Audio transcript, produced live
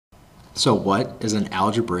So what is an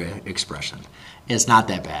algebraic expression? It's not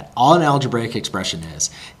that bad. All an algebraic expression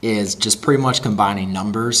is just pretty much combining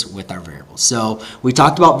numbers with our variables. So we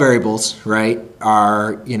talked about variables, right?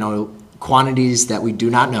 Are, quantities that we do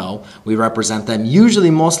not know. We represent them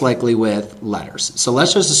usually most likely with letters. So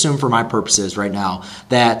let's just assume for my purposes right now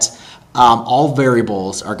that all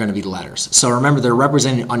variables are going to be letters. So remember, they're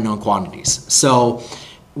representing unknown quantities. So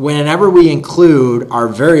whenever we include our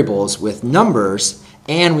variables with numbers,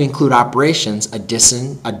 and we include operations,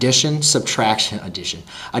 addition, subtraction,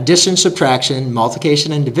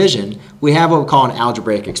 multiplication, and division, we have what we call an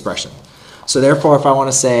algebraic expression. So therefore, if I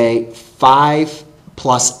want to say 5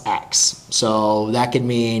 plus x, so that could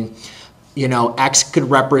mean, x could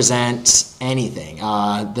represent anything,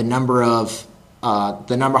 the number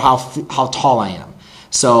how tall I am.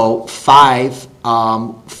 So 5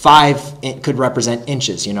 it could represent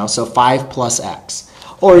inches, so 5 plus x.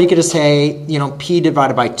 Or you could just say, p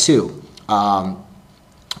divided by 2,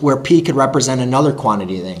 where p could represent another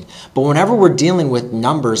quantity thing. But whenever we're dealing with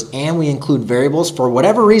numbers and we include variables, for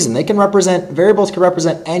whatever reason, variables can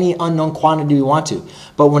represent any unknown quantity we want to.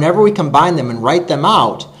 But whenever we combine them and write them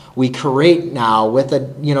out, we create now with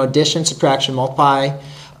addition, subtraction, multiply,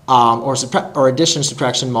 or addition,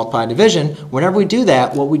 subtraction, multiply, division. Whenever we do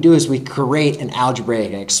that, what we do is we create an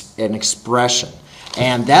algebraic expression.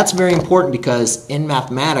 And that's very important because in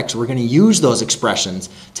mathematics, we're going to use those expressions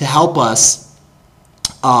to help us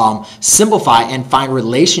simplify and find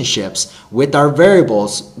relationships with our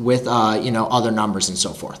variables with other numbers and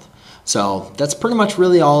so forth. So that's pretty much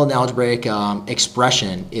really all an algebraic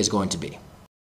expression is going to be.